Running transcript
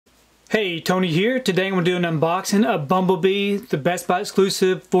Hey, Tony here. Today I'm going to do an unboxing of Bumblebee, the Best Buy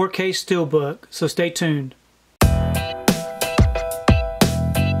exclusive 4K Steelbook, so stay tuned.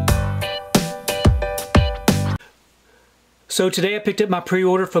 So today I picked up my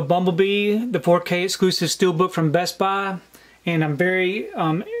pre-order for Bumblebee, the 4K exclusive Steelbook from Best Buy, and I'm very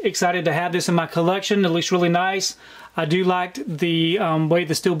excited to have this in my collection. It looks really nice. I do like the way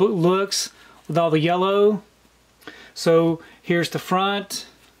the Steelbook looks with all the yellow. So here's the front.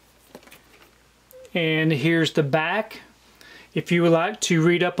 And here's the back. If you would like to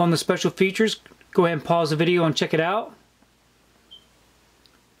read up on the special features, go ahead and pause the video and check it out.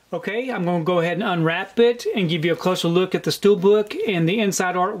 Okay, I'm going to go ahead and unwrap it and give you a closer look at the Steelbook and the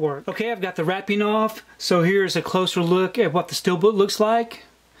inside artwork. Okay, I've got the wrapping off, so here's a closer look at what the Steelbook looks like.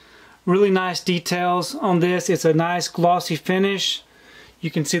 Really nice details on this. It's a nice glossy finish.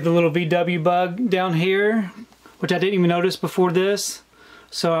 You can see the little VW bug down here, which I didn't even notice before this.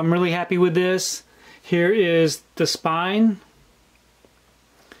 So I'm really happy with this. Here is the spine,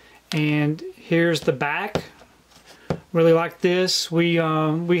 and here's the back. Really like this. We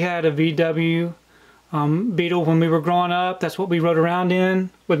had a VW Beetle when we were growing up. That's what we rode around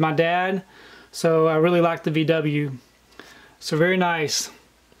in with my dad. So I really like the VW. So very nice.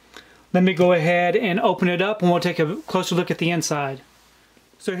 Let me go ahead and open it up and we'll take a closer look at the inside.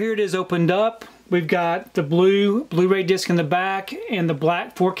 So here it is opened up. We've got the Blu-ray disc in the back and the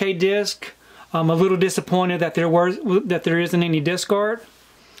black 4K disc. I'm a little disappointed that there isn't any disc art.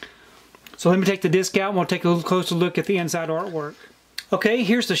 So let me take the disc out and we'll take a little closer look at the inside artwork. Okay,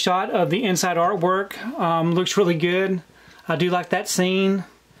 here's the shot of the inside artwork. Looks really good. I do like that scene.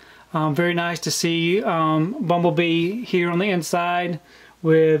 Very nice to see Bumblebee here on the inside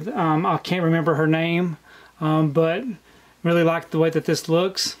with, I can't remember her name, but really like the way that this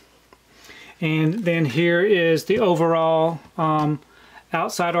looks. And then here is the overall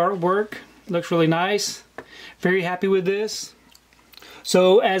outside artwork. Looks really nice. Very happy with this.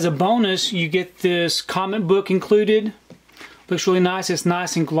 So as a bonus, you get this comic book included. Looks really nice. It's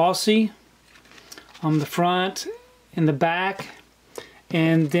nice and glossy on the front and the back.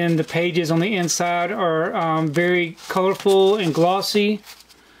 And then the pages on the inside are very colorful and glossy.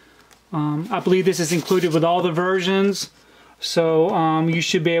 I believe this is included with all the versions. So you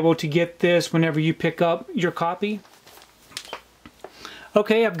should be able to get this whenever you pick up your copy.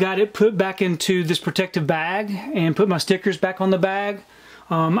 Okay, I've got it put back into this protective bag and put my stickers back on the bag.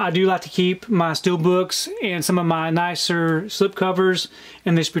 I do like to keep my Steelbooks and some of my nicer slipcovers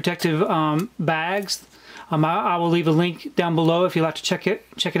in these protective bags. I will leave a link down below if you'd like to check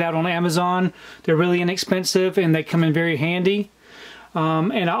it out on Amazon. They're really inexpensive and they come in very handy.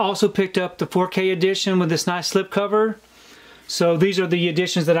 And I also picked up the 4K edition with this nice slipcover. So these are the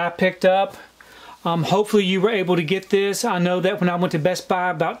editions that I picked up. Hopefully you were able to get this. I know that when I went to Best Buy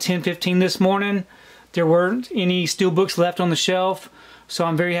about 10:15 this morning, there weren't any Steelbooks left on the shelf. So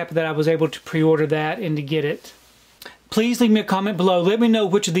I'm very happy that I was able to pre-order that and to get it. Please leave me a comment below. Let me know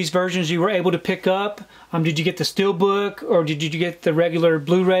which of these versions you were able to pick up. Did you get the Steelbook or did you get the regular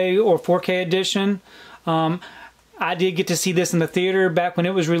Blu-ray or 4K edition? I did get to see this in the theater back when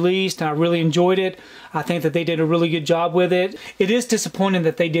it was released, and I really enjoyed it. I think that they did a really good job with it. It is disappointing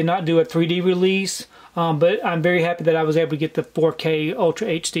that they did not do a 3D release, but I'm very happy that I was able to get the 4K Ultra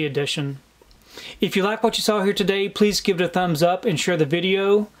HD edition. If you like what you saw here today, please give it a thumbs up and share the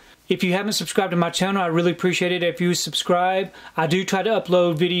video. If you haven't subscribed to my channel, I really appreciate it if you subscribe. I do try to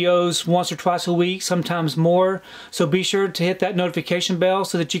upload videos once or twice a week, sometimes more, so be sure to hit that notification bell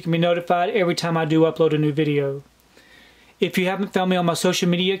so that you can be notified every time I do upload a new video. If you haven't found me on my social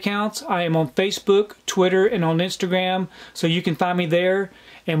media accounts, I am on Facebook, Twitter, and on Instagram, so you can find me there,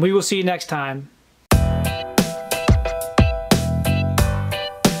 and we will see you next time.